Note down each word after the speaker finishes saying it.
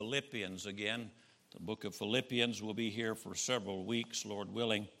Philippians again. The book of Philippians will be here for several weeks, Lord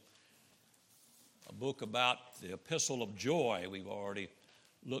willing. A book about the epistle of joy. We've already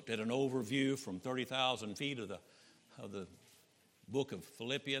looked at an overview from 30,000 feet of the book of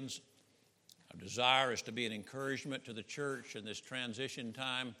Philippians. Our desire is to be an encouragement to the church in this transition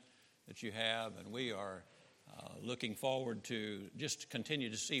time that you have, and we are looking forward to just continue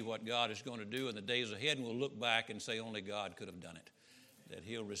to see what God is going to do in the days ahead, and we'll look back and say only God could have done it, that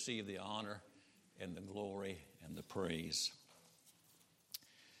He'll receive the honor and the glory and the praise.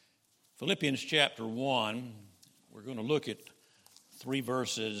 Philippians chapter 1, we're going to look at 3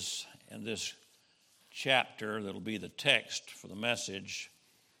 verses in this chapter that'll be the text for the message.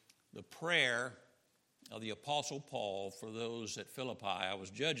 The prayer of the Apostle Paul for those at Philippi. I was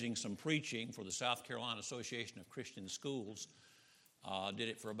judging some preaching for the South Carolina Association of Christian Schools. Did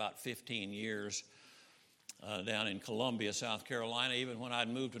it for about 15 years down in Columbia, South Carolina. Even when I'd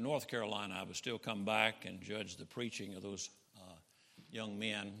moved to North Carolina, I would still come back and judge the preaching of those young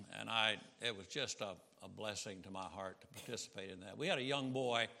men. And it was just a blessing to my heart to participate in that. We had a young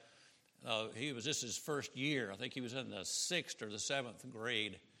boy. This is his first year. I think he was in the 6th or the 7th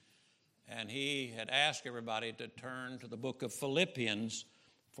grade. And he had asked everybody to turn to the book of Philippians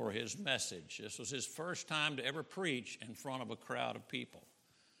for his message. This was his first time to ever preach in front of a crowd of people.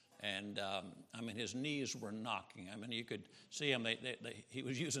 And, his knees were knocking. You could see him. He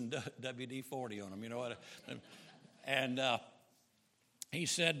was using WD-40 on them, you know what? And he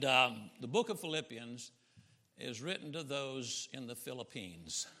said, the book of Philippians is written to those in the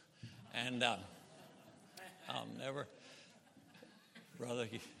Philippines. And I'll never, brother,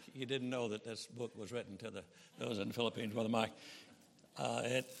 you didn't know that this book was written to those in the Philippines, Brother Mike.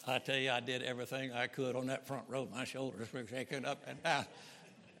 I tell you, I did everything I could on that front row. My shoulders were shaking up and down.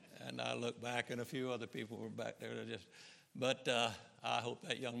 And I look back, and a few other people were back there. But I hope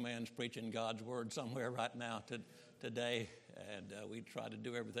that young man's preaching God's word somewhere right now today. And we try to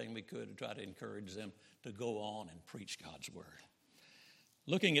do everything we could to try to encourage them to go on and preach God's word.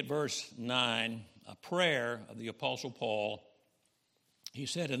 Looking at verse 9, a prayer of the Apostle Paul. He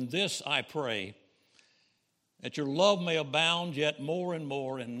said, "In this I pray, that your love may abound yet more and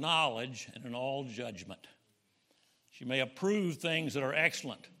more in knowledge and in all judgment. She may approve things that are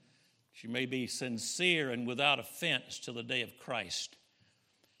excellent. She may be sincere and without offense till the day of Christ,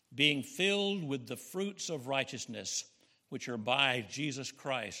 being filled with the fruits of righteousness, which are by Jesus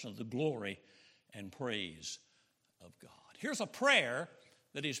Christ, of the glory and praise of God." Here's a prayer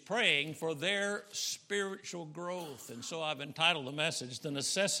that he's praying for their spiritual growth. And so I've entitled the message, "The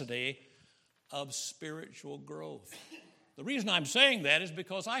Necessity of Spiritual Growth." The reason I'm saying that is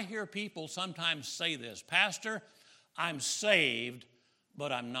because I hear people sometimes say this, "Pastor, I'm saved,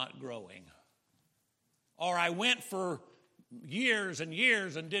 but I'm not growing." Or I went for years and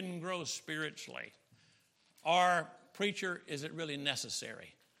years and didn't grow spiritually. Or, "Preacher, is it really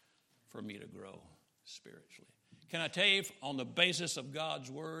necessary for me to grow spiritually?" Can I tell you, on the basis of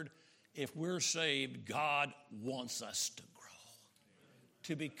God's word, if we're saved, God wants us to grow,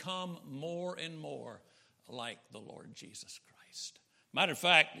 to become more and more like the Lord Jesus Christ. Matter of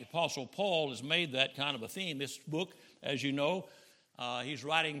fact, the Apostle Paul has made that kind of a theme. This book, as you know, he's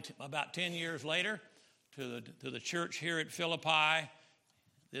writing about 10 years later to the church here at Philippi.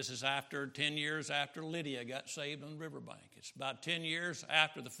 This is 10 years after Lydia got saved on the riverbank. It's about 10 years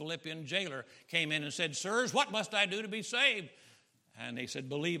after the Philippian jailer came in and said, "Sirs, what must I do to be saved?" And they said,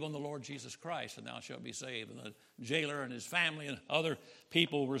 "Believe on the Lord Jesus Christ, and thou shalt be saved." And the jailer and his family and other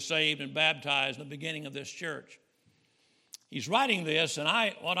people were saved and baptized in the beginning of this church. He's writing this,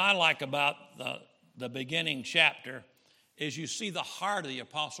 and what I like about the beginning chapter is you see the heart of the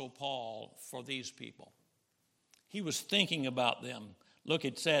Apostle Paul for these people. He was thinking about them. Look,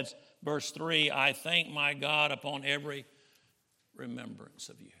 it says, verse 3, "I thank my God upon every remembrance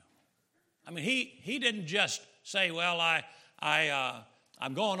of you." He didn't just say, "Well,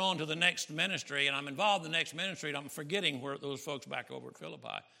 I'm going on to the next ministry, and I'm involved in the next ministry, and I'm forgetting where those folks back over at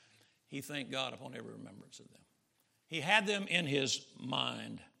Philippi." He thanked God upon every remembrance of them. He had them in his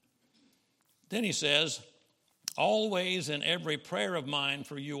mind. Then he says, "Always in every prayer of mine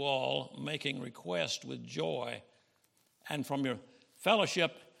for you all, making request with joy, and from your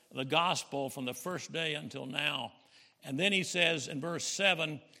fellowship of the gospel from the first day until now." And then he says in verse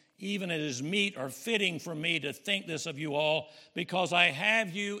 7, "Even it is meet or fitting for me to think this of you all, because I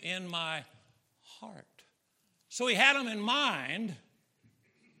have you in my heart." So he had them in mind.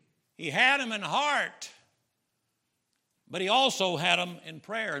 He had them in heart. But he also had them in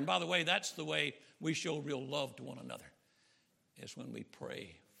prayer. And by the way, that's the way we show real love to one another, is when we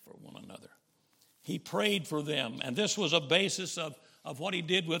pray for one another. He prayed for them, and this was a basis of of what he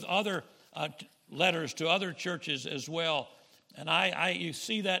did with other letters to other churches as well. And you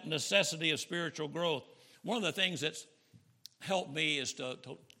see that necessity of spiritual growth. One of the things that's helped me is to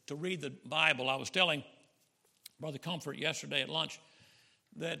read the Bible. I was telling Brother Comfort yesterday at lunch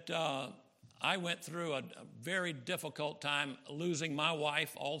that I went through a very difficult time losing my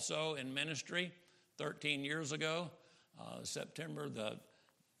wife also in ministry 13 years ago. September the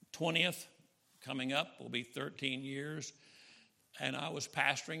 20th, coming up, will be 13 years. And I was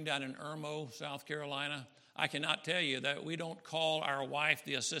pastoring down in Irmo, South Carolina. I cannot tell you that we don't call our wife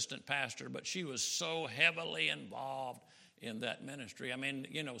the assistant pastor, but she was so heavily involved in that ministry. I mean,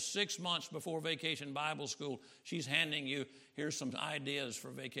 6 months before Vacation Bible School, she's handing you, here's some ideas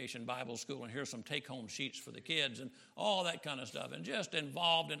for Vacation Bible School, and here's some take-home sheets for the kids, and all that kind of stuff, and just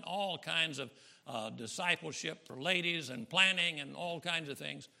involved in all kinds of discipleship for ladies and planning and all kinds of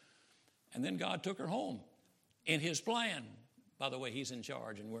things. And then God took her home in his plan. By the way, he's in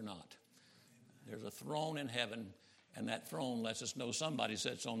charge and we're not. There's a throne in heaven, and that throne lets us know somebody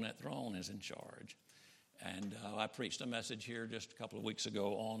sits on that throne is in charge. And I preached a message here just a couple of weeks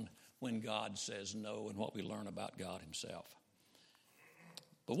ago on when God says no and what we learn about God himself.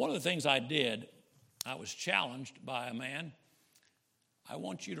 But one of the things I did, I was challenged by a man. I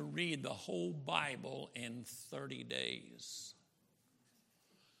want you to read the whole Bible in 30 days.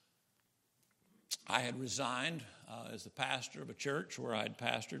 I had resigned as the pastor of a church where I had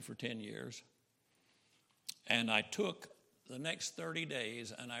pastored for 10 years. And I took the next 30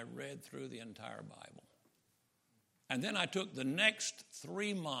 days and I read through the entire Bible. And then I took the next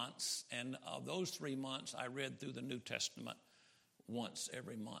 3 months, and of those 3 months, I read through the New Testament once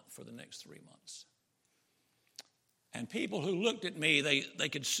every month for the next 3 months. And people who looked at me, they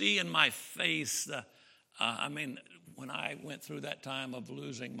could see in my face, when I went through that time of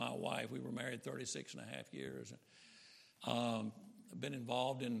losing my wife, we were married 36 and a half years. I've been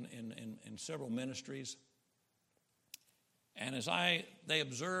involved in several ministries. And as they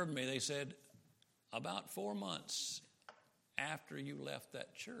observed me, they said, about 4 months after you left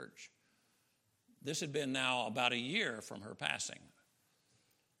that church, this had been now about a year from her passing,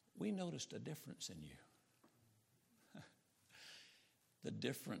 we noticed a difference in you. The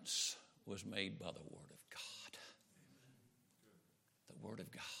difference was made by the Word of God. The Word of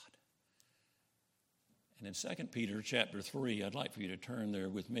God. And in 2 Peter chapter 3, I'd like for you to turn there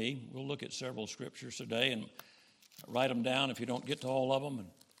with me. We'll look at several scriptures today and write them down if you don't get to all of them, and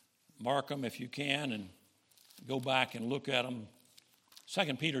mark them if you can, and go back and look at them.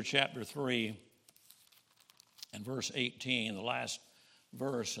 2 Peter chapter 3 and verse 18, the last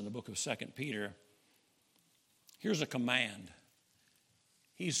verse in the book of 2 Peter. Here's a command.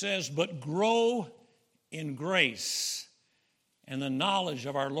 He says, but grow in grace and the knowledge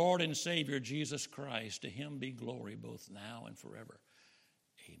of our Lord and Savior Jesus Christ. To him be glory both now and forever.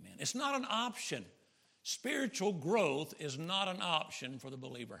 Amen. It's not an option. Spiritual growth is not an option for the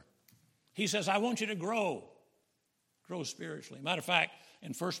believer. He says, I want you to grow. Grow spiritually. Matter of fact,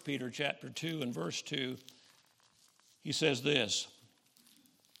 in 1 Peter chapter 2 and verse 2, he says this,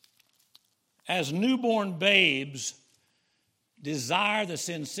 as newborn babes, desire the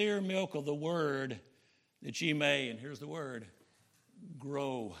sincere milk of the word that ye may, and here's the word,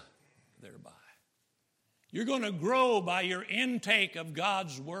 grow thereby. You're going to grow by your intake of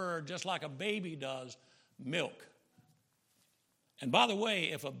God's word just like a baby does milk. And by the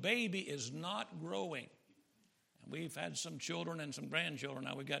way, if a baby is not growing, and we've had some children and some grandchildren.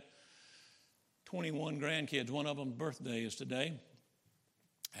 Now we've got 21 grandkids. One of them's birthday is today.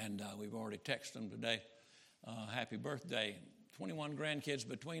 And we've already texted them today, happy birthday. 21 grandkids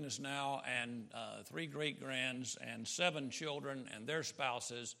between us now, and 3 great-grands, and 7 children and their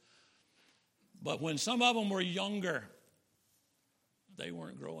spouses. But when some of them were younger, they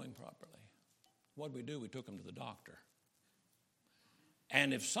weren't growing properly. What did we do? We took them to the doctor.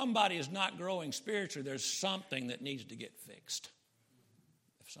 And if somebody is not growing spiritually, there's something that needs to get fixed.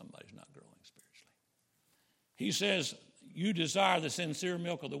 If somebody's not growing spiritually. He says, you desire the sincere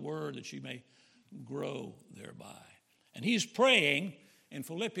milk of the word that you may grow thereby. And he's praying in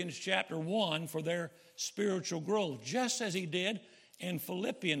Philippians chapter 1 for their spiritual growth, just as he did in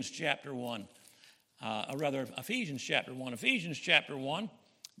Philippians chapter 1. Ephesians chapter 1. Ephesians chapter 1,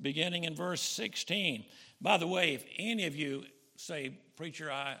 beginning in verse 16. By the way, if any of you say,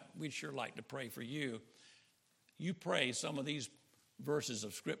 preacher, we'd sure like to pray for you, you pray some of these verses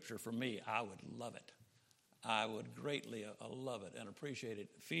of Scripture for me, I would love it. I would greatly love it and appreciate it.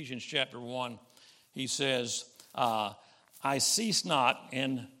 Ephesians chapter 1, he says, I cease not,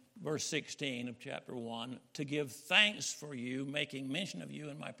 in verse 16 of chapter 1, to give thanks for you, making mention of you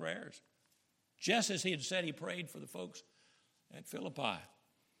in my prayers. Just as he had said he prayed for the folks at Philippi.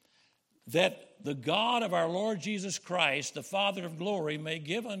 That the God of our Lord Jesus Christ, the Father of glory, may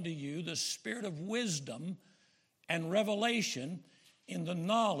give unto you the spirit of wisdom and revelation in the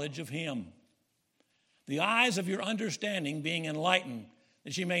knowledge of him. The eyes of your understanding being enlightened,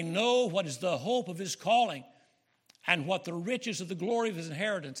 that ye may know what is the hope of his calling and what the riches of the glory of his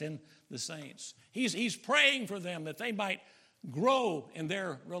inheritance in the saints. He's praying for them that they might grow in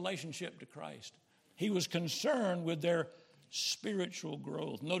their relationship to Christ. He was concerned with their spiritual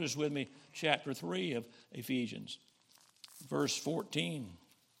growth. Notice with me chapter 3 of Ephesians, verse 14.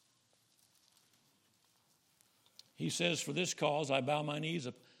 He says, "For this cause I bow my knees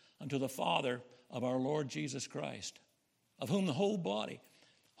unto the Father of our Lord Jesus Christ, of whom the whole body,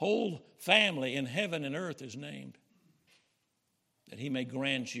 whole family in heaven and earth is named, that he may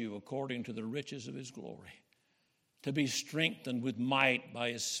grant you, according to the riches of his glory, to be strengthened with might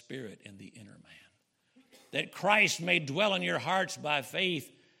by his Spirit in the inner man, that Christ may dwell in your hearts by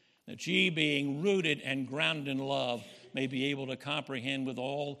faith, that ye, being rooted and grounded in love, may be able to comprehend with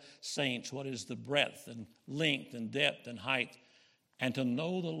all saints what is the breadth and length and depth and height, and to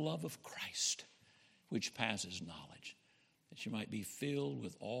know the love of Christ, which passes knowledge, that you might be filled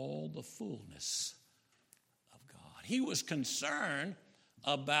with all the fullness of God." He was concerned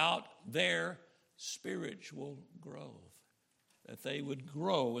about their spiritual growth, that they would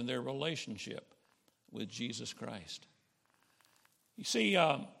grow in their relationship with Jesus Christ. You see,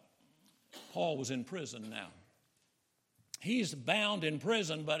 Paul was in prison now. He's bound in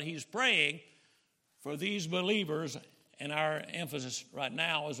prison, but he's praying for these believers, and our emphasis right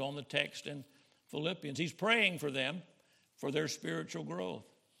now is on the text in Philippians. He's praying for them for their spiritual growth.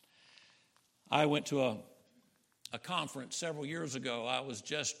 I went to a conference several years ago. I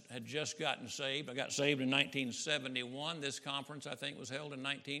had just gotten saved. I got saved in 1971. This conference, I think, was held in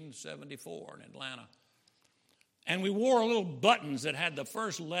 1974 in Atlanta. And we wore little buttons that had the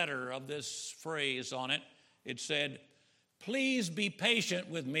first letter of this phrase on it. It said, "Please be patient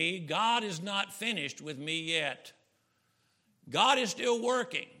with me. God is not finished with me yet." God is still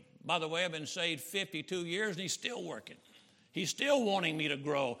working. By the way, I've been saved 52 years, and he's still working. He's still wanting me to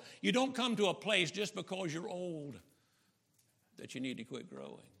grow. You don't come to a place just because you're old that you need to quit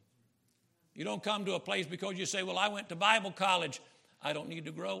growing. You don't come to a place because you say, "Well, I went to Bible college. I don't need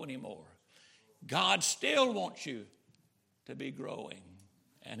to grow anymore." God still wants you to be growing.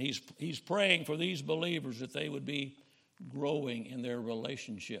 And he's praying for these believers that they would be growing in their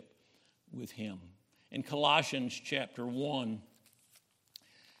relationship with him. In Colossians chapter 1,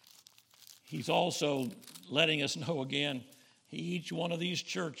 he's also letting us know again, each one of these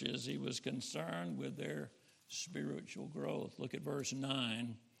churches, he was concerned with their spiritual growth. Look at verse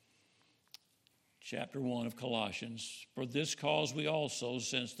 9, chapter 1 of Colossians. "For this cause we also,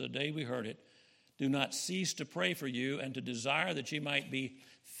 since the day we heard it, do not cease to pray for you and to desire that ye might be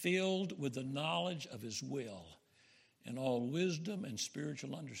filled with the knowledge of his will and all wisdom and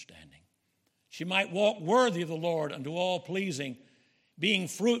spiritual understanding. She might walk worthy of the Lord unto all pleasing, being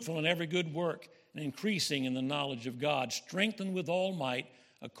fruitful in every good work and increasing in the knowledge of God, strengthened with all might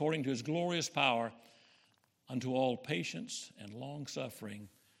according to his glorious power, unto all patience and long-suffering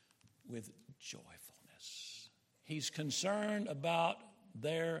with joyfulness." He's concerned about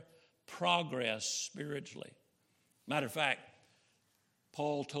their progress spiritually. Matter of fact,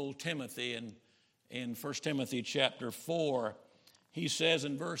 Paul told Timothy in 1 Timothy chapter 4, he says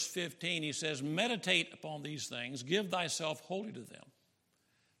in verse 15, he says, "Meditate upon these things, give thyself wholly to them,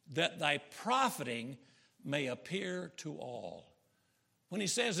 that thy profiting may appear to all." When he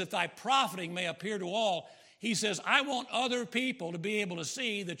says that thy profiting may appear to all, he says, I want other people to be able to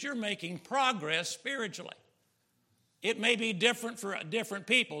see that you're making progress spiritually. It may be different for different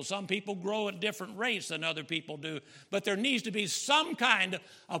people. Some people grow at different rates than other people do. But there needs to be some kind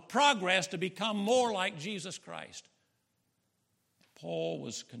of progress to become more like Jesus Christ. Paul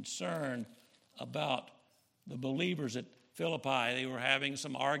was concerned about the believers at Philippi. They were having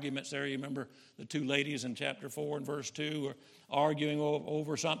some arguments there. You remember the two ladies in chapter 4 and verse 2 were arguing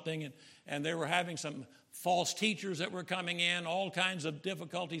over something. And they were having some false teachers that were coming in, all kinds of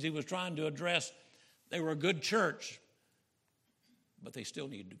difficulties he was trying to address. They were a good church, but they still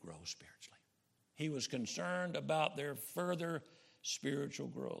needed to grow spiritually. He was concerned about their further spiritual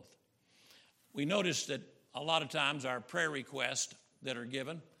growth. We noticed that a lot of times our prayer requests that are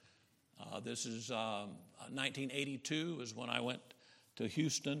given, this is 1982 is when I went to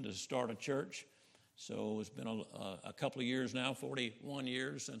Houston to start a church. So it's been a couple of years now, 41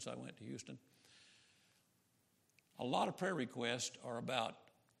 years since I went to Houston. A lot of prayer requests are about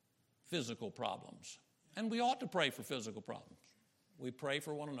physical problems. And we ought to pray for physical problems. We pray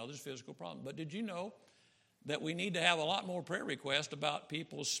for one another's physical problems. But did you know that we need to have a lot more prayer requests about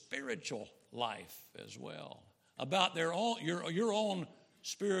people's spiritual life as well, about their own, your own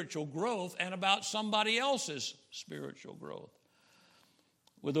spiritual growth, and about somebody else's spiritual growth.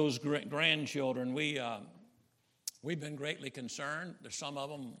 With those grandchildren, we've been greatly concerned. There's some of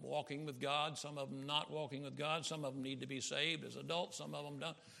them walking with God, some of them not walking with God, some of them need to be saved as adults, some of them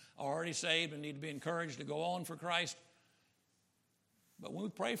are already saved and need to be encouraged to go on for Christ. But when we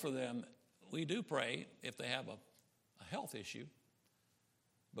pray for them, we do pray if they have a health issue,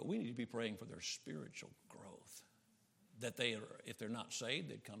 but we need to be praying for their spiritual growth. That if they're not saved,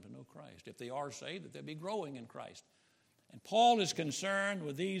 they'd come to know Christ. If they are saved, that they'd be growing in Christ. And Paul is concerned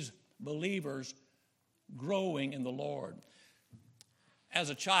with these believers growing in the Lord.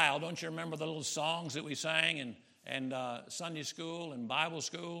 As a child, don't you remember the little songs that we sang in Sunday school and Bible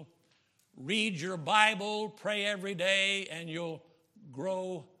school? Read your Bible, pray every day, and you'll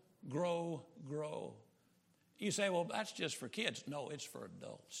grow, grow, grow. You say, well, that's just for kids. No, it's for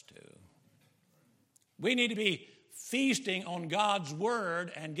adults too. We need to be feasting on God's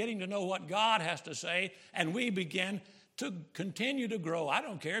Word and getting to know what God has to say, and we begin to continue to grow. I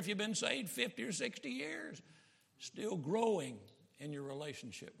don't care if you've been saved 50 or 60 years, still growing in your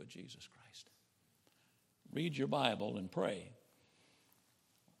relationship with Jesus Christ. Read your Bible and pray.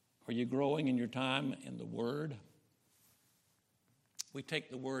 Are you growing in your time in the Word? We take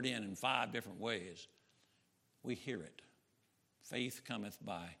the Word in 5 different ways. We hear it. Faith cometh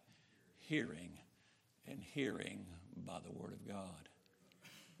by hearing, and hearing by the Word of God.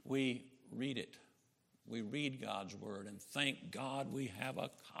 We read it. We read God's Word, and thank God we have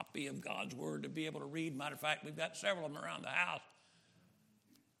a copy of God's Word to be able to read. Matter of fact, we've got several of them around the house.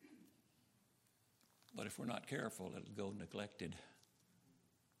 But if we're not careful, it'll go neglected.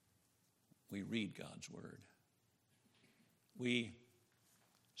 We read God's Word. We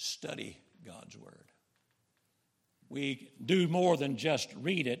study God's Word. We do more than just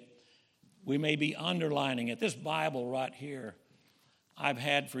read it. We may be underlining it. This Bible right here, I've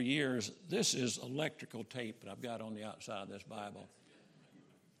had for years. This is electrical tape that I've got on the outside of this Bible.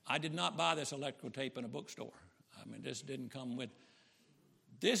 I did not buy this electrical tape in a bookstore. I mean, this didn't come with.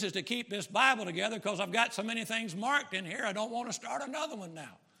 This is to keep this Bible together because I've got so many things marked in here. I don't want to start another one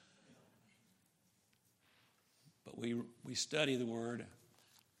now. But we study the Word,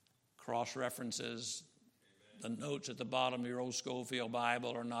 cross-references. The notes at the bottom of your old Schofield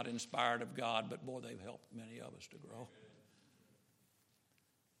Bible are not inspired of God, but boy, they've helped many of us to grow.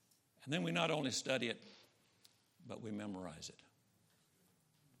 And then we not only study it, but we memorize it.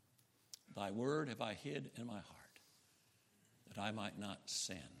 Thy word have I hid in my heart, that I might not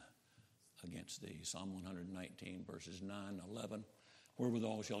sin against thee. Psalm 119, verses 9 and 11.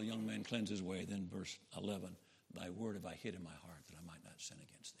 Wherewithal shall a young man cleanse his way? Then verse 11, thy word have I hid in my heart, that I might not sin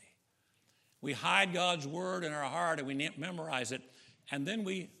against thee. We hide God's word in our heart and we memorize it, and then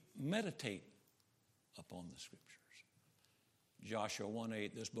we meditate upon the Scriptures. Joshua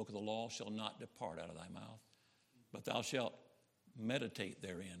 1:8, this book of the law shall not depart out of thy mouth, but thou shalt meditate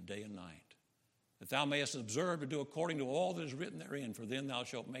therein day and night, that thou mayest observe to do according to all that is written therein, for then thou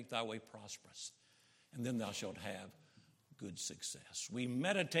shalt make thy way prosperous, and then thou shalt have good success. We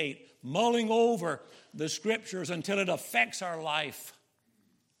meditate, mulling over the Scriptures until it affects our life.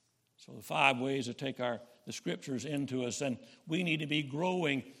 So the 5 ways to take the Scriptures into us, and we need to be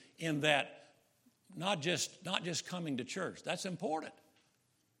growing in that. Not just coming to church. That's important.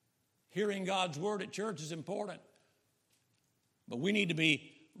 Hearing God's word at church is important. But we need to be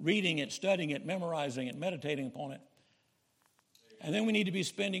reading it, studying it, memorizing it, meditating upon it. And then we need to be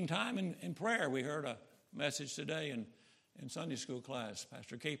spending time in prayer. We heard a message today in Sunday school class.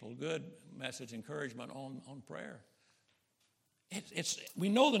 Pastor Capel, good message, encouragement on prayer. We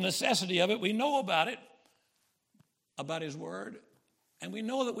know the necessity of it. We know about it, about His word. And we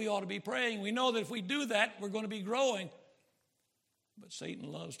know that we ought to be praying. We know that if we do that, we're going to be growing. But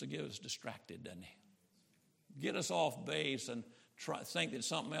Satan loves to get us distracted, doesn't he? Get us off base and think that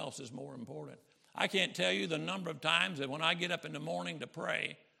something else is more important. I can't tell you the number of times that when I get up in the morning to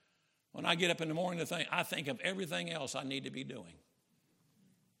pray, when I get up in the morning to think, I think of everything else I need to be doing.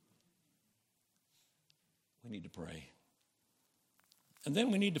 We need to pray. And then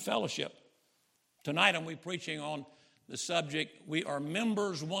we need to fellowship. Tonight I'm preaching on the subject, we are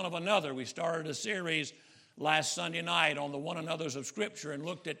members one of another. We started a series last Sunday night on the one another's of Scripture and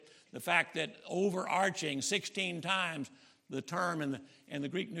looked at the fact that overarching 16 times the term in the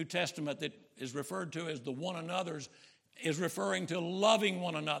Greek New Testament that is referred to as the one another's is referring to loving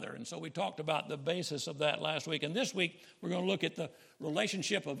one another. And so we talked about the basis of that last week. And this week we're going to look at the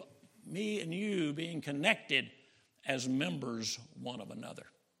relationship of me and you being connected as members one of another.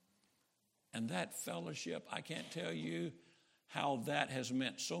 And that fellowship, I can't tell you how that has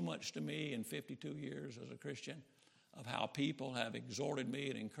meant so much to me in 52 years as a Christian, of how people have exhorted me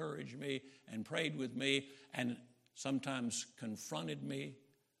and encouraged me and prayed with me and sometimes confronted me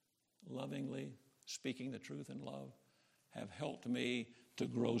lovingly, speaking the truth in love, have helped me to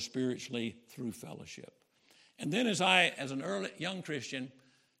grow spiritually through fellowship. And then as an early young Christian,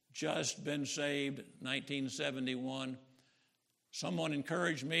 just been saved, 1971, someone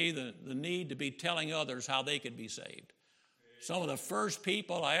encouraged me the need to be telling others how they could be saved. Some of the first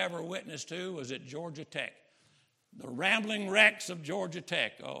people I ever witnessed to was at Georgia Tech, the rambling wrecks of Georgia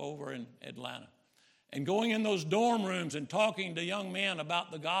Tech over in Atlanta. And going in those dorm rooms and talking to young men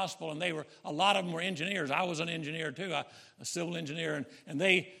about the gospel, and a lot of them were engineers. I was an engineer too, a civil engineer, and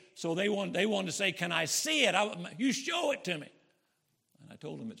they wanted to say, "Can I see it? You show it to me." And I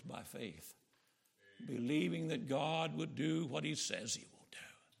told them it's by faith, believing that God would do what He says He will do.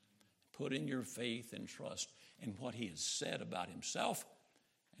 Put in your faith and trust in what He has said about Himself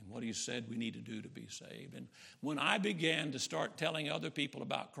and what He said we need to do to be saved. And when I began to start telling other people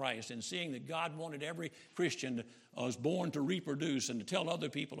about Christ and seeing that God wanted every Christian was born to reproduce and to tell other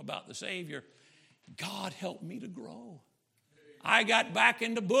people about the Savior, God helped me to grow. I got back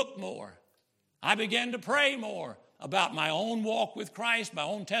into book more. I began to pray more about my own walk with Christ, my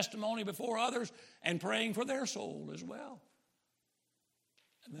own testimony before others, and praying for their soul as well.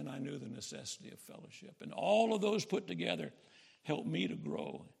 And then I knew the necessity of fellowship. And all of those put together helped me to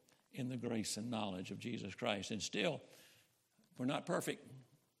grow in the grace and knowledge of Jesus Christ. And still, we're not perfect.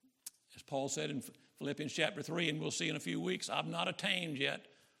 As Paul said in Philippians chapter 3, and we'll see in a few weeks, I've not attained yet.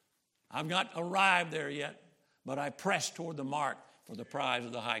 I've not arrived there yet, but I press toward the mark for the prize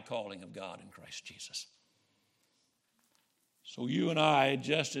of the high calling of God in Christ Jesus. So you and I,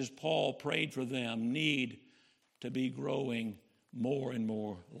 just as Paul prayed for them, need to be growing more and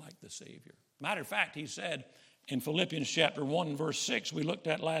more like the Savior. Matter of fact, he said in Philippians chapter 1, verse 6, we looked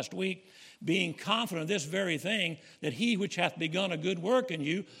at last week, being confident of this very thing, that he which hath begun a good work in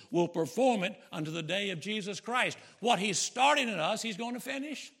you will perform it unto the day of Jesus Christ. What He's started in us, He's going to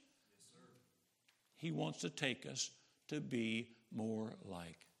finish. Yes, sir. He wants to take us to be more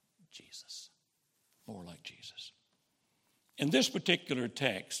like Jesus. More like Jesus. In this particular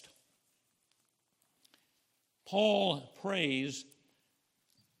text, Paul prays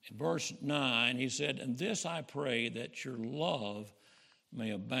in verse 9, he said, "And this I pray, that your love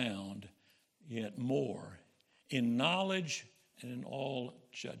may abound yet more in knowledge and in all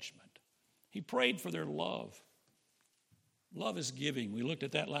judgment." He prayed for their love. Love is giving. We looked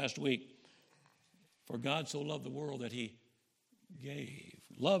at that last week. For God so loved the world that He gave.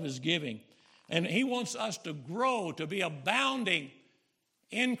 Love is giving. And He wants us to grow, to be abounding,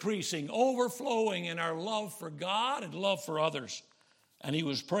 increasing, overflowing in our love for God and love for others. And He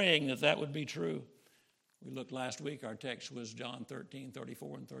was praying that that would be true. We looked last week, our text was John 13,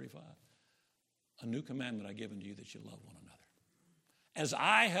 34 and 35. "A new commandment I give unto you, that you love one another. As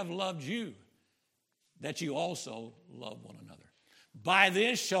I have loved you, that you also love one another. By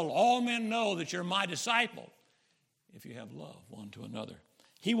this shall all men know that you're my disciple, if you have love one to another."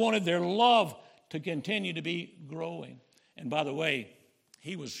 He wanted their love to continue to be growing. And by the way,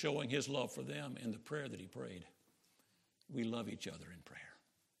 He was showing His love for them in the prayer that He prayed. We love each other in prayer.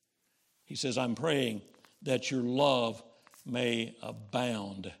 He says, "I'm praying that your love may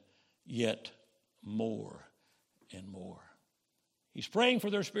abound yet more and more." He's praying for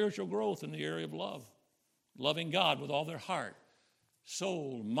their spiritual growth in the area of love, loving God with all their heart,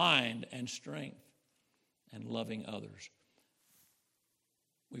 soul, mind, and strength, and loving others.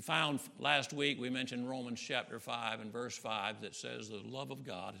 We found last week, we mentioned Romans chapter 5 and verse 5 that says the love of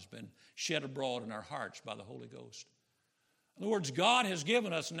God has been shed abroad in our hearts by the Holy Ghost. In other words, God has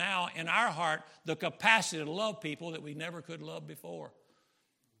given us now in our heart the capacity to love people that we never could love before.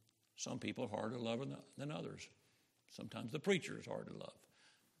 Some people are harder to love than others. Sometimes the preacher is hard to love.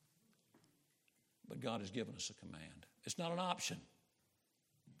 But God has given us a command. It's not an option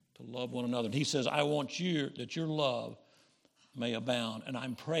to love one another. And He says, "I want you, that your love may abound." And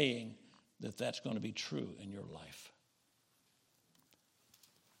I'm praying that that's going to be true in your life.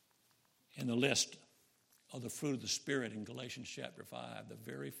 In the list of the fruit of the Spirit in Galatians chapter 5, the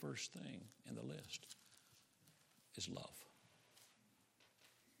very first thing in the list is love.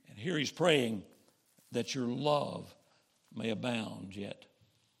 And here he's praying that your love may abound yet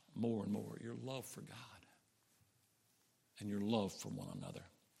more and more. Your love for God and your love for one another.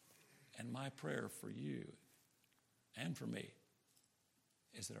 And my prayer for you and for me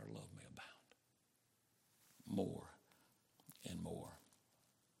is that our love may abound more and more.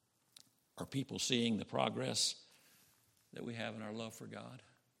 Are people seeing the progress that we have in our love for God?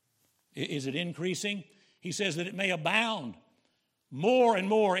 Is it increasing? He says that it may abound, more and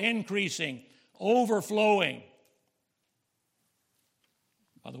more increasing, overflowing.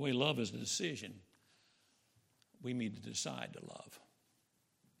 By the way, love is a decision. We need to decide to love.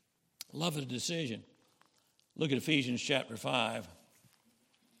 Love is a decision. Look at Ephesians chapter 5.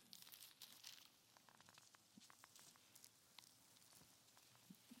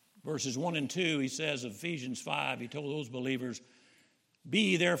 Verses 1 and 2, he says of Ephesians 5, he told those believers,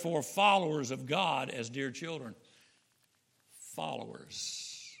 "Be ye therefore followers of God as dear children."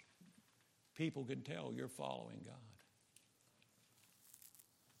 Followers. People can tell you're following God.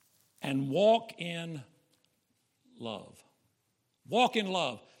 And walk in love. Walk in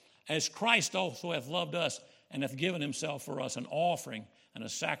love, as Christ also hath loved us and hath given himself for us, an offering and a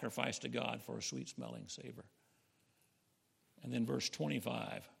sacrifice to God for a sweet-smelling savor. And then verse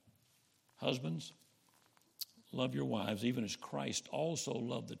 25, husbands, love your wives, even as Christ also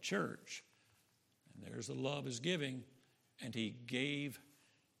loved the church. And there's the love is giving, and he gave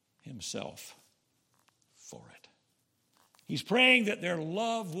himself for it. He's praying that their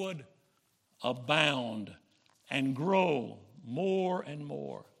love would abound and grow more and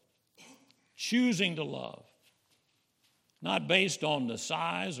more. Choosing to love. Not based on the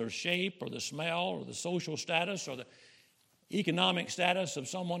size or shape or the smell or the social status or the economic status of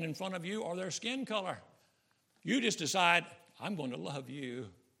someone in front of you or their skin color. You just decide, I'm going to love you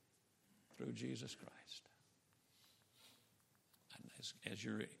through Jesus Christ. And as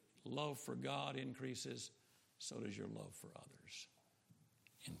your love for God increases, so does your love for others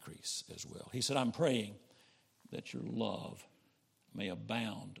increase as well. He said, I'm praying that your love may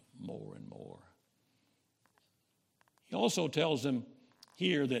abound more and more. He also tells them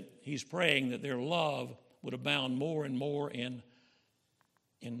here that he's praying that their love would abound more and more in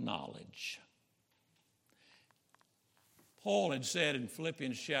knowledge. Paul had said in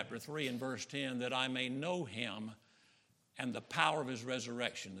Philippians chapter 3 and verse 10 that I may know him and the power of his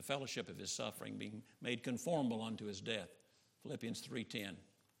resurrection, the fellowship of his suffering, being made conformable unto his death. Philippians 3:10.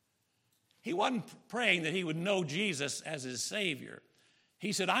 He wasn't praying that he would know Jesus as his Savior.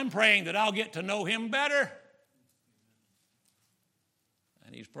 He said, I'm praying that I'll get to know him better.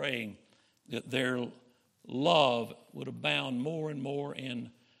 And he's praying that their love would abound more and more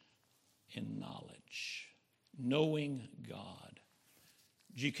in knowledge, knowing God.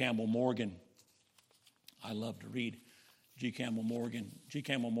 G. Campbell Morgan, I love to read G. Campbell Morgan. G.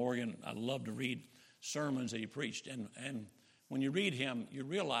 Campbell Morgan, I love to read sermons that he preached. And when you read him, you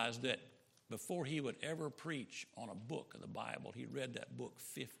realize that before he would ever preach on a book of the Bible, he read that book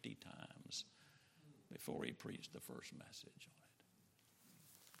 50 times before he preached the first message on it.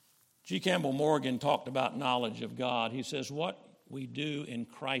 G. Campbell Morgan talked about knowledge of God. He says, what we do in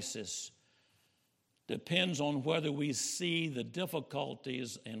crisis depends on whether we see the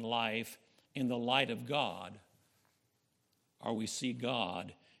difficulties in life in the light of God or we see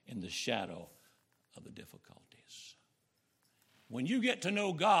God in the shadow of the difficulties. When you get to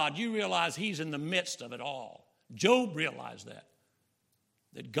know God, you realize he's in the midst of it all. Job realized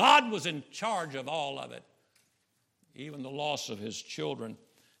that God was in charge of all of it. Even the loss of his children,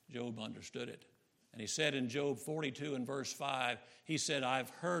 Job understood it. And he said in Job 42 and verse 5, he said, I've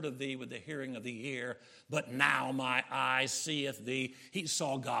heard of thee with the hearing of the ear, but now my eye seeth thee. He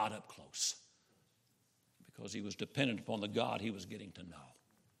saw God up close because he was dependent upon the God he was getting to know.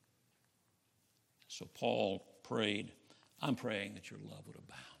 So Paul prayed, I'm praying that your love would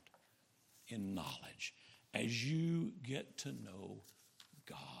abound in knowledge as you get to know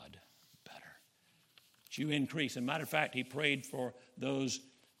God better. That you increase. As a matter of fact, he prayed for those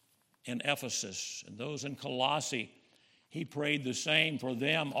in Ephesus and those in Colossae. He prayed the same for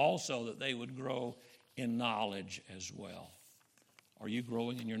them also, that they would grow in knowledge as well. Are you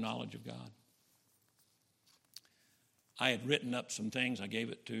growing in your knowledge of God? I had written up some things. I gave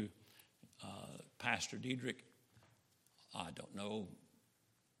it to Pastor Diedrich, I don't know,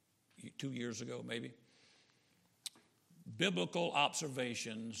 2 years ago maybe. Biblical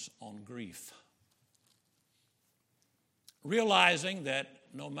observations on grief. Realizing that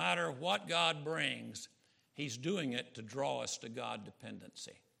no matter what God brings, he's doing it to draw us to God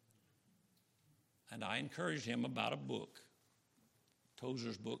dependency. And I encouraged him about a book,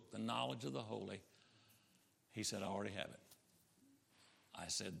 Tozer's book, The Knowledge of the Holy. He said, I already have it. I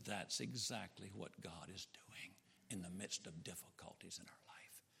said, that's exactly what God is doing in the midst of difficulties in our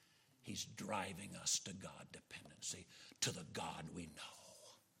life. He's driving us to God dependency, to the God we know.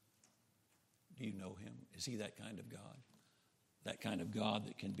 Do you know him? Is he that kind of God? That kind of God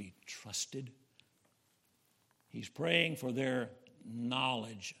that can be trusted? He's praying for their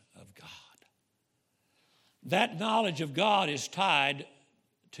knowledge of God. That knowledge of God is tied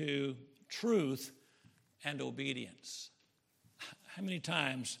to truth and obedience. How many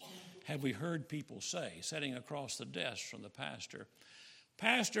times have we heard people say, sitting across the desk from the pastor,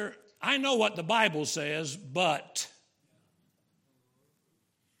 "Pastor, I know what the Bible says, but..."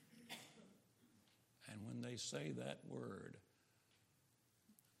 And when they say that word,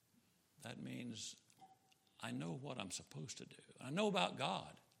 that means I know what I'm supposed to do. I know about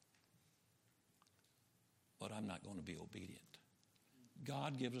God, but I'm not going to be obedient.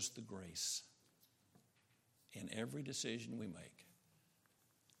 God gives us the grace in every decision we make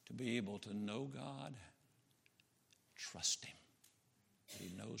to be able to know God, trust Him, that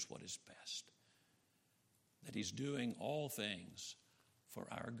He knows what is best, that He's doing all things for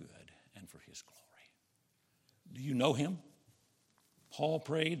our good and for His glory. Do you know Him? Paul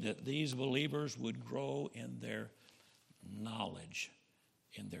prayed that these believers would grow in their knowledge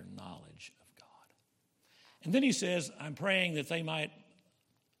of God. And then he says, I'm praying that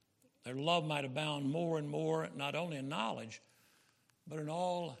their love might abound more and more, not only in knowledge, but in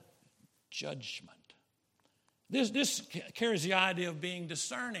all judgment. This carries the idea of being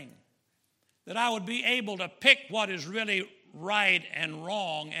discerning, that I would be able to pick what is really right and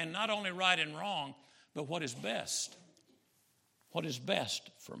wrong, and not only right and wrong, but what is best. What is best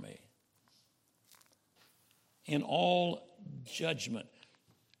for me? In all judgment.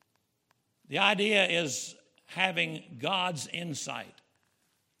 The idea is having God's insight,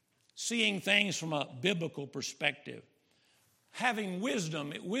 seeing things from a biblical perspective, having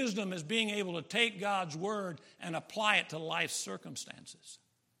wisdom. Wisdom is being able to take God's word and apply it to life's circumstances.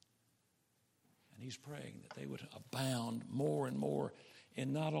 And he's praying that they would abound more and more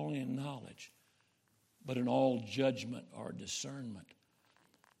in not only in knowledge, but in all judgment or discernment.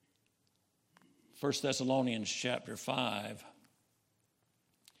 1 Thessalonians chapter 5,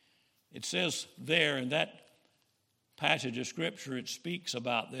 it says there in that passage of Scripture, it speaks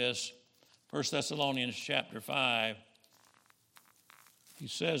about this. 1 Thessalonians chapter 5, he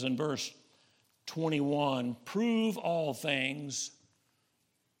says in verse 21, prove all things,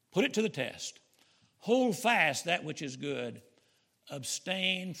 put it to the test, hold fast that which is good,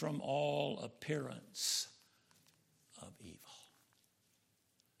 abstain from all appearance of evil.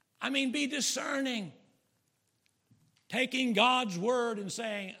 I mean, be discerning. Taking God's word and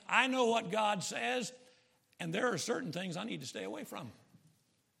saying, I know what God says, and there are certain things I need to stay away from.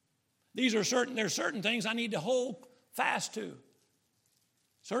 There's certain things I need to hold fast to.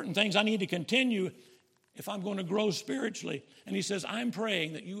 Certain things I need to continue if I'm going to grow spiritually. And he says, I'm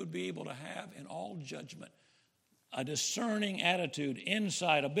praying that you would be able to have in all judgment a discerning attitude,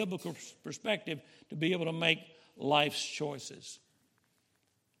 insight, a biblical perspective to be able to make life's choices.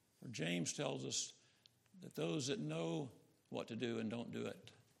 For James tells us that those that know what to do and don't do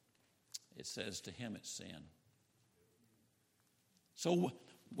it, it says to him it's sin. So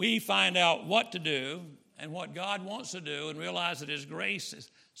we find out what to do and what God wants to do and realize that His grace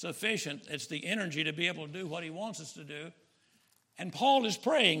is sufficient. It's the energy to be able to do what He wants us to do. And Paul is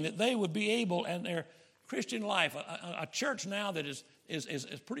praying that they would be able, and their Christian life, a church now that is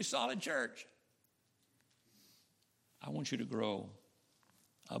a pretty solid church. I want you to grow,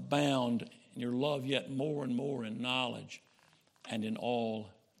 abound in your love yet more and more in knowledge and in all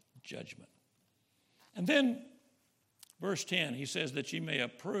judgment. And then, verse 10, he says that ye may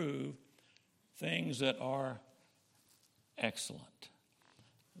approve things that are excellent.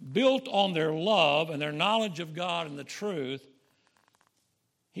 Built on their love and their knowledge of God and the truth,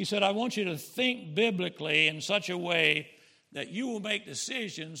 he said, I want you to think biblically in such a way that you will make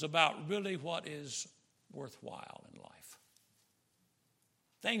decisions about really what is worthwhile in life.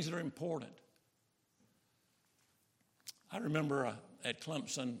 Things that are important. I remember at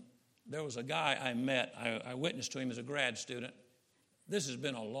Clemson, there was a guy I met. I witnessed to him as a grad student. This has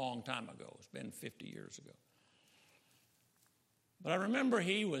been a long time ago. It's been 50 years ago. But I remember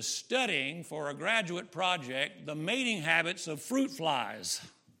he was studying for a graduate project the mating habits of fruit flies.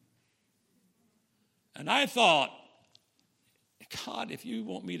 And I thought, God, if you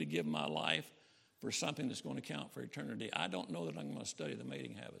want me to give my life for something that's going to count for eternity, I don't know that I'm going to study the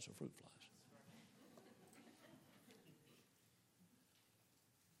mating habits of fruit flies.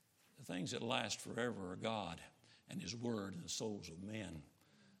 The things that last forever are God and His Word and the souls of men.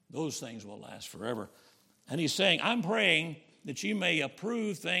 Those things will last forever. And he's saying, I'm praying that you may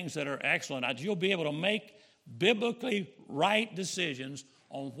approve things that are excellent, that you'll be able to make biblically right decisions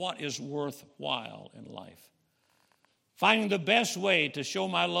on what is worthwhile in life. Finding the best way to show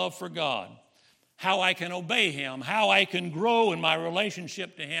my love for God, how I can obey Him, how I can grow in my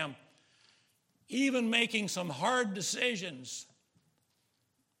relationship to Him, even making some hard decisions.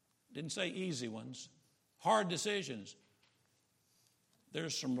 Didn't say easy ones, hard decisions.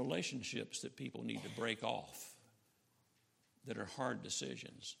 there's some relationships that people need to break off that are hard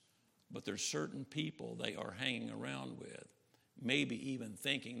decisions. But there's certain people they are hanging around with, maybe even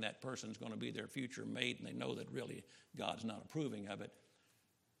thinking that person's going to be their future mate, and they know that really God's not approving of it.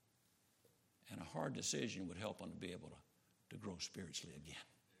 And a hard decision would help them to be able to grow spiritually again.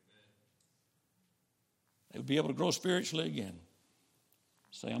 They would be able to grow spiritually again.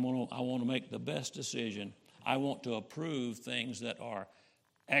 Say, I want to make the best decision. I want to approve things that are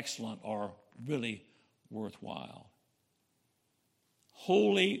excellent or really worthwhile.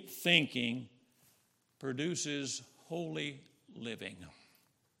 Holy thinking produces holy living.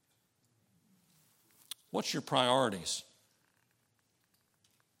 What's your priorities?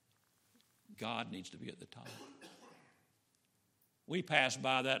 God needs to be at the top. We passed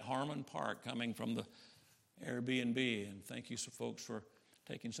by that Harmon Park coming from the Airbnb, and thank you folks for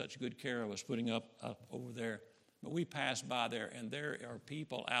taking such good care of us, putting up over there. But we passed by there, and there are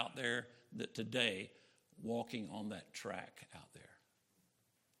people out there that today walking on that track out there.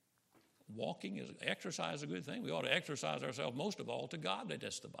 Exercise is a good thing. We ought to exercise ourselves most of all to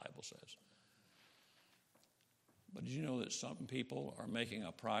godliness, the Bible says. But did you know that some people are making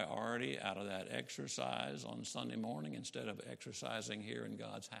a priority out of that exercise on Sunday morning instead of exercising here in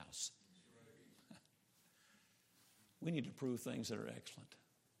God's house? We need to prove things that are excellent.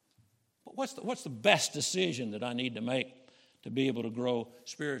 But what's the best decision that I need to make to be able to grow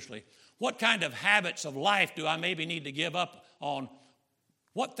spiritually? What kind of habits of life do I maybe need to give up on?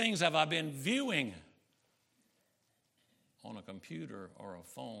 What things have I been viewing on a computer or a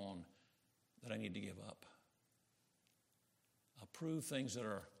phone that I need to give up? Approve things that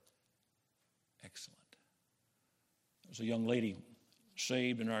are excellent. There's a young lady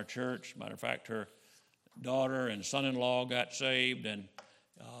saved in our church. Matter of fact, her daughter and son-in-law got saved, and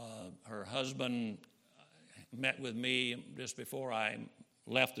her husband met with me just before I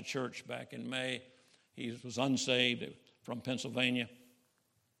left the church back in May. He was unsaved from Pennsylvania.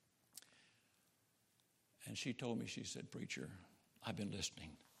 And she told me, she said, "Preacher, I've been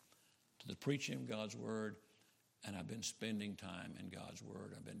listening to the preaching of God's Word, and I've been spending time in God's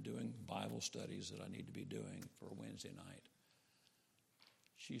Word. I've been doing Bible studies that I need to be doing for Wednesday night."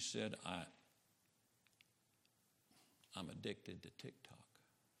 She said, I'm addicted to TikTok.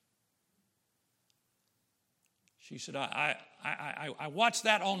 She said, I watch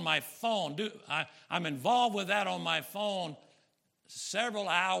that on my phone. I'm involved with that on my phone several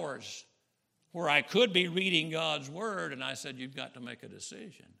hours where I could be reading God's Word. And I said, you've got to make a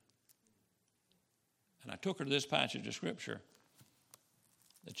decision. And I took her to this passage of Scripture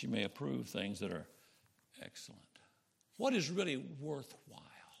that you may approve things that are excellent. What is really worthwhile?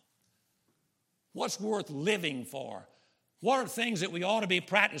 What's worth living for? What are things that we ought to be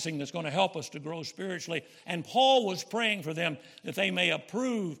practicing that's going to help us to grow spiritually? And Paul was praying for them that they may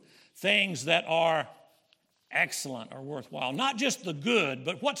approve things that are excellent or worthwhile. Not just the good,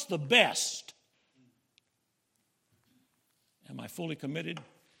 but what's the best? Am I fully committed?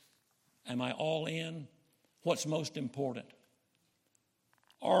 Am I all in? What's most important?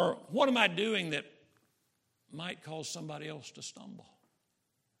 Or what am I doing that might cause somebody else to stumble?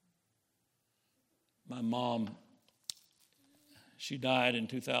 My mom, she died in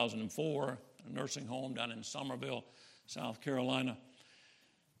 2004 in a nursing home down in Summerville, South Carolina.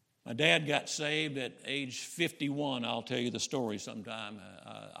 My dad got saved at age 51. I'll tell you the story sometime.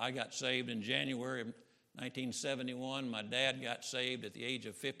 I got saved in January of 1971. My dad got saved at the age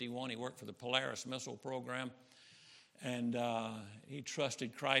of 51. He worked for the Polaris Missile Program. And he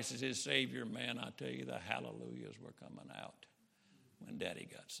trusted Christ as his Savior. Man, I tell you, the hallelujahs were coming out when Daddy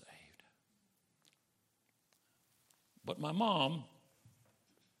got saved. But my mom,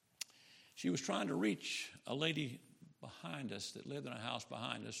 she was trying to reach a lady behind us that lived in a house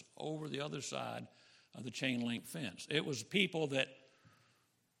behind us over the other side of the chain link fence. It was people that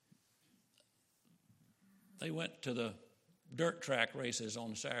they went to the dirt track races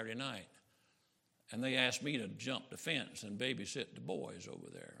on Saturday night. And they asked me to jump the fence and babysit the boys over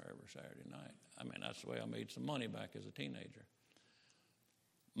there every Saturday night. I mean, that's the way I made some money back as a teenager.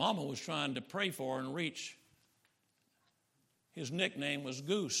 Mama was trying to pray for and reach. His nickname was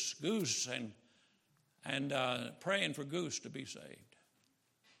Goose, and praying for Goose to be saved.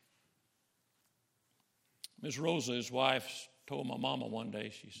 Miss Rosa, his wife, told my mama one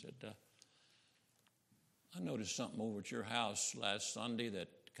day, she said, I noticed something over at your house last Sunday that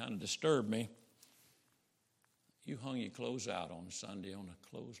kind of disturbed me. You hung your clothes out on Sunday on a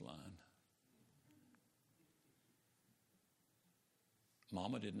clothesline.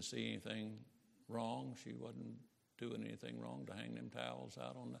 Mama didn't see anything wrong. She wasn't doing anything wrong to hang them towels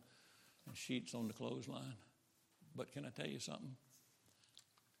out on the sheets on the clothesline. But can I tell you something?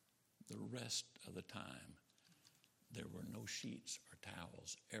 the rest of the time, there were no sheets or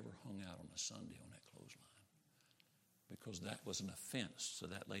towels ever hung out on a Sunday on that clothesline, because that was an offense to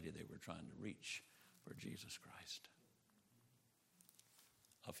that lady they were trying to reach for Jesus Christ.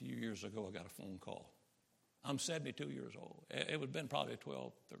 A few years ago, I got a phone call. I'm 72 years old. It would have been probably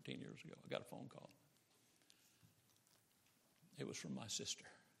 12, 13 years ago. I got a phone call. It was from my sister.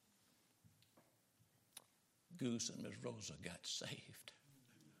 Goose and Miss Rosa got saved.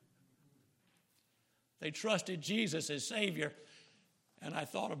 They trusted Jesus as Savior, and I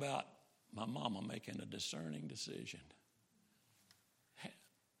thought about my mama making a discerning decision.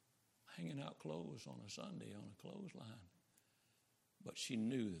 Hanging out clothes on a Sunday on a clothesline. But she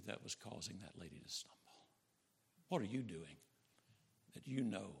knew that that was causing that lady to stumble. What are you doing that you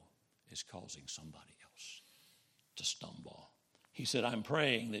know is causing somebody else to stumble? He said, I'm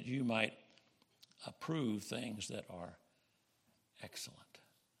praying that you might approve things that are excellent.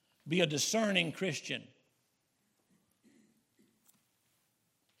 Be a discerning Christian.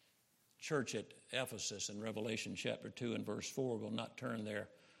 Church at Ephesus in Revelation chapter 2 and verse 4, we'll not turn there.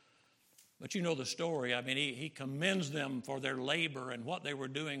 But you know the story. I mean, he commends them for their labor and what they were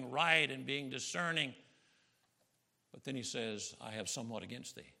doing right and being discerning. But then he says, I have somewhat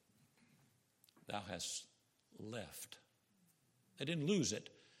against thee. Thou hast left. They didn't lose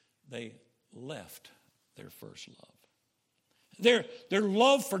it. They left their first love. Their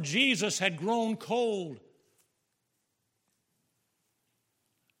love for Jesus had grown cold.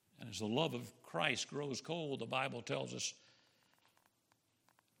 And as the love of Christ grows cold, the Bible tells us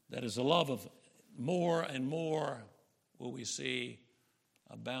that as the love of more and more will we see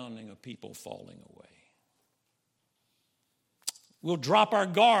abounding of people falling away. We'll drop our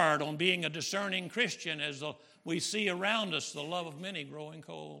guard on being a discerning Christian as we see around us the love of many growing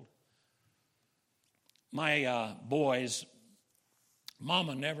cold. My boys,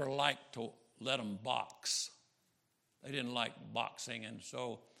 Mama never liked to let them box. They didn't like boxing, and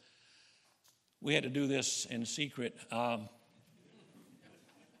so we had to do this in secret.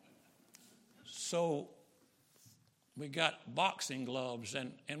 So we got boxing gloves,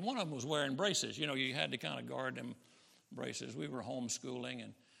 and one of them was wearing braces. You know, you had to kind of guard them braces. We were homeschooling,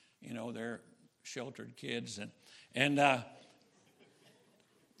 and, you know, they're sheltered kids, and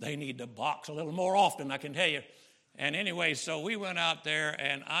they need to box a little more often, I can tell you. And anyway, so we went out there,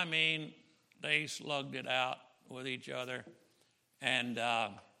 and I mean, they slugged it out with each other. And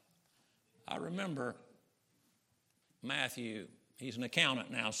I remember Matthew, he's an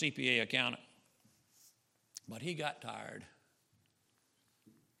accountant now, CPA accountant. But he got tired.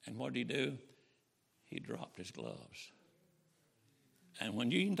 And what did he do? He dropped his gloves. And when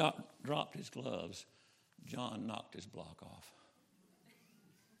he dropped his gloves, John knocked his block off.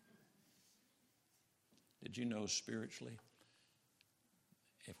 Did you know spiritually,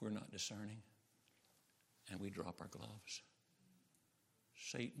 if we're not discerning and we drop our gloves,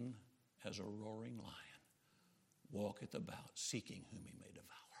 Satan, as a roaring lion, walketh about seeking whom he may devour.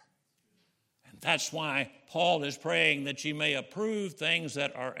 And that's why Paul is praying that ye may approve things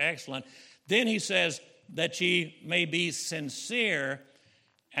that are excellent. Then he says that ye may be sincere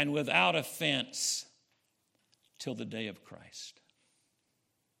and without offense till the day of Christ.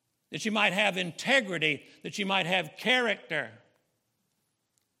 That you might have integrity, that you might have character.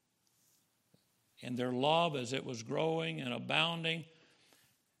 In their love as it was growing and abounding,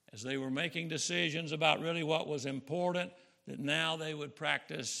 as they were making decisions about really what was important, that now they would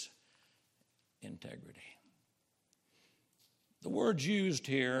practice integrity. The words used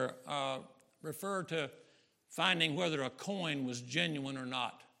here refer to finding whether a coin was genuine or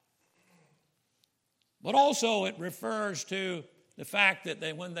not. But also it refers to the fact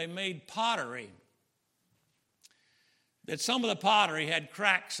that when they made pottery, that some of the pottery had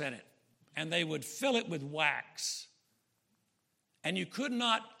cracks in it, and they would fill it with wax. And you could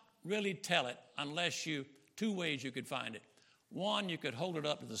not really tell it unless two ways you could find it. One, you could hold it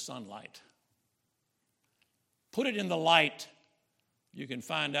up to the sunlight. Put it in the light, you can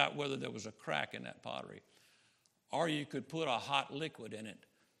find out whether there was a crack in that pottery. Or you could put a hot liquid in it.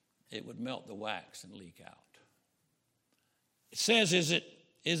 It would melt the wax and leak out. It says, is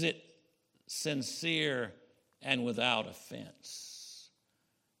it sincere and without offense?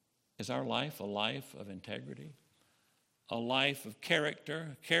 Is our life a life of integrity? A life of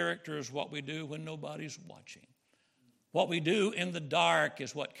character? Character is what we do when nobody's watching. What we do in the dark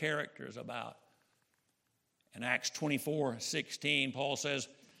is what character is about. In Acts 24:16, Paul says,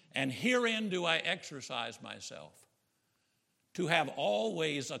 and herein do I exercise myself, to have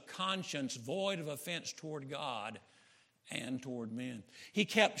always a conscience void of offense toward God and toward men. He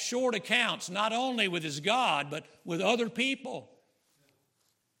kept short accounts, not only with his God, but with other people.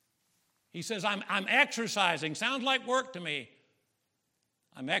 He says, I'm exercising. Sounds like work to me.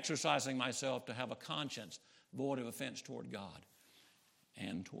 I'm exercising myself to have a conscience void of offense toward God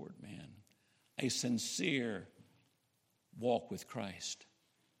and toward man. A sincere walk with Christ.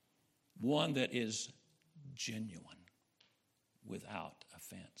 One that is genuine, without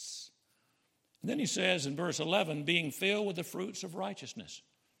offense. And then he says in verse 11, being filled with the fruits of righteousness.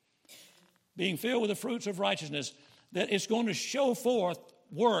 Being filled with the fruits of righteousness, that it's going to show forth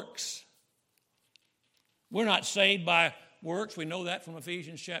works. We're not saved by works. We know that from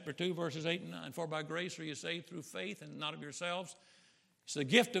Ephesians chapter 2, verses 8 and 9. For by grace are you saved through faith, and not of yourselves. It's the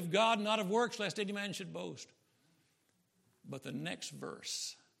gift of God, not of works, lest any man should boast. But the next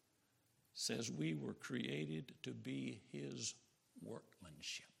verse says we were created to be his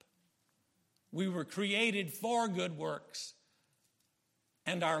workmanship. We were created for good works.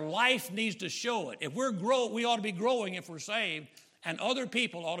 And our life needs to show it. If we ought to be growing if we're saved, and other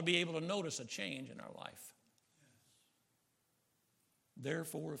people ought to be able to notice a change in our life.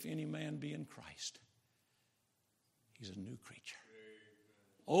 Therefore, if any man be in Christ, he's a new creature.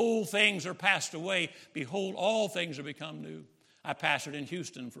 Old things are passed away. Behold, all things are become new. I pastored in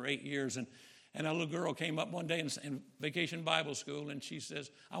Houston for 8 years, and a little girl came up one day in vacation Bible school, and she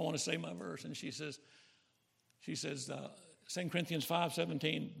says, I want to say my verse. And she says, 2 Corinthians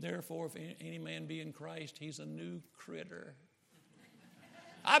 5:17, therefore, if any man be in Christ, he's a new critter.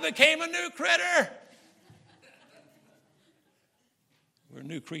 I became a new critter. We're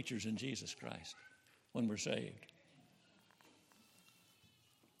new creatures in Jesus Christ when we're saved.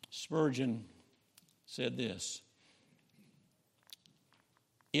 Spurgeon said this,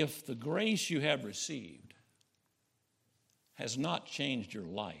 if the grace you have received has not changed your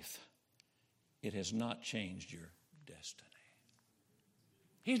life, it has not changed your destiny.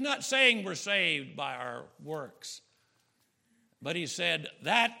 He's not saying we're saved by our works, but he said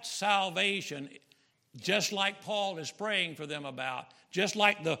that salvation, just like Paul is praying for them about, just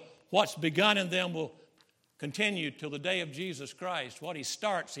like what's begun in them will continue till the day of Jesus Christ. What he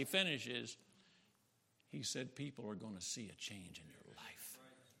starts, he finishes. He said people are going to see a change in your life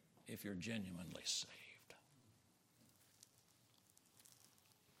if you're genuinely saved.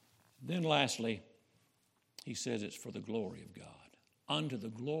 Then lastly, he says it's for the glory of God. Unto the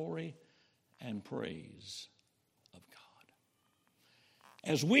glory and praise of God.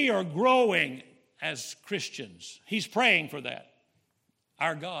 As we are growing as Christians, he's praying for that.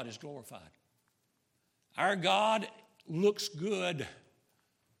 Our God is glorified. Our God looks good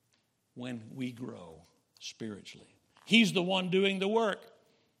when we grow spiritually. He's the one doing the work.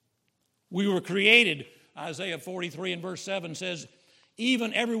 We were created, Isaiah 43 and verse 7 says,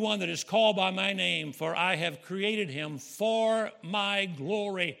 even everyone that is called by my name, for I have created him for my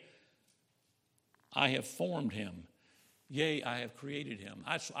glory. I have formed him. Yea, I have created him.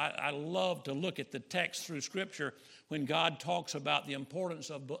 I love to look at the text through Scripture when God talks about the importance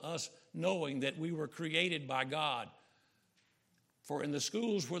of us knowing that we were created by God. For in the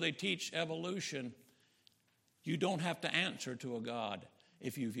schools where they teach evolution, you don't have to answer to a God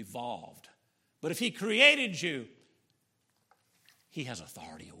if you've evolved. But if he created you, he has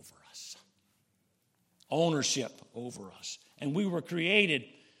authority over us, ownership over us. And we were created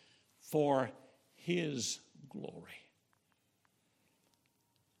for his glory.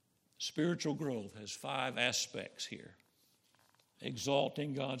 Spiritual growth has 5 aspects here.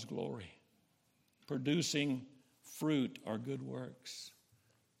 Exalting God's glory, producing fruit or good works.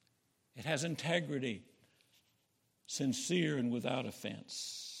 It has integrity, sincere and without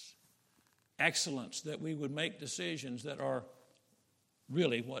offense. Excellence, that we would make decisions that are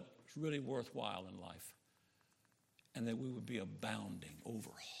really what's really worthwhile in life. And that we would be abounding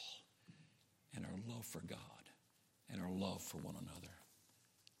overall in our love for God and our love for one another.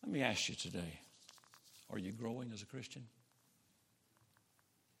 Let me ask you today, are you growing as a Christian?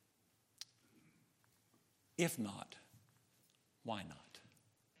 If not, why not?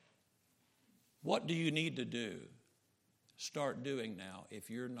 What do you need to do? Start doing now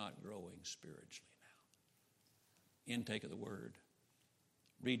if you're not growing spiritually now. Intake of the Word.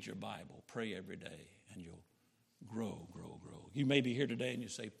 Read your Bible. Pray every day, and you'll grow, grow, grow. You may be here today and you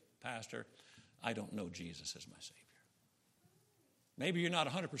say, Pastor, I don't know Jesus as my Savior. Maybe you're not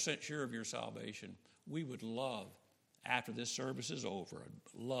 100% sure of your salvation. We would love, after this service is over,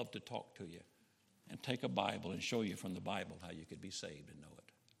 I'd love to talk to you and take a Bible and show you from the Bible how you could be saved and know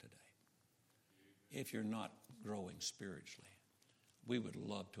it today. If you're not growing spiritually, we would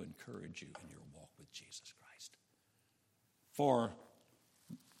love to encourage you in your walk with Jesus Christ. For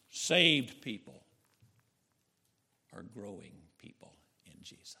saved people are growing people in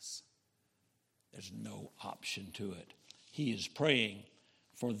Jesus. There's no option to it. He is praying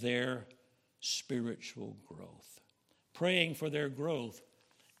for their spiritual growth. Praying for their growth.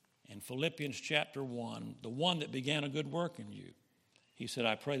 In Philippians chapter 1, the one that began a good work in you, he said,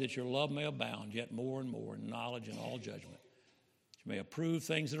 I pray that your love may abound yet more and more in knowledge and all judgment. That you may approve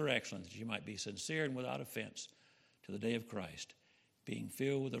things that are excellent, that you might be sincere and without offense to the day of Christ, being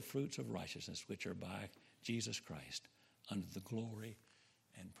filled with the fruits of righteousness which are by Jesus Christ, unto the glory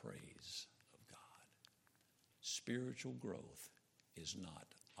and praise of God. Spiritual growth is not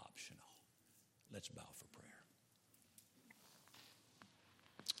optional. Let's bow for prayer.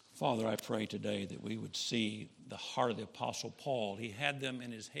 Father, I pray today that we would see the heart of the Apostle Paul. He had them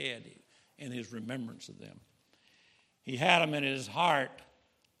in his head, in his remembrance of them. He had them in his heart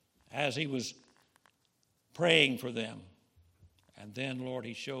as he was praying for them. And then, Lord,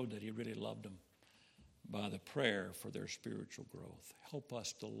 he showed that he really loved them by the prayer for their spiritual growth. Help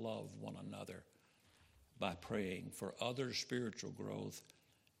us to love one another by praying for others' spiritual growth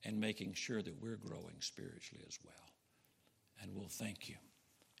and making sure that we're growing spiritually as well. And we'll thank you.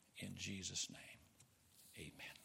 In Jesus' name, amen.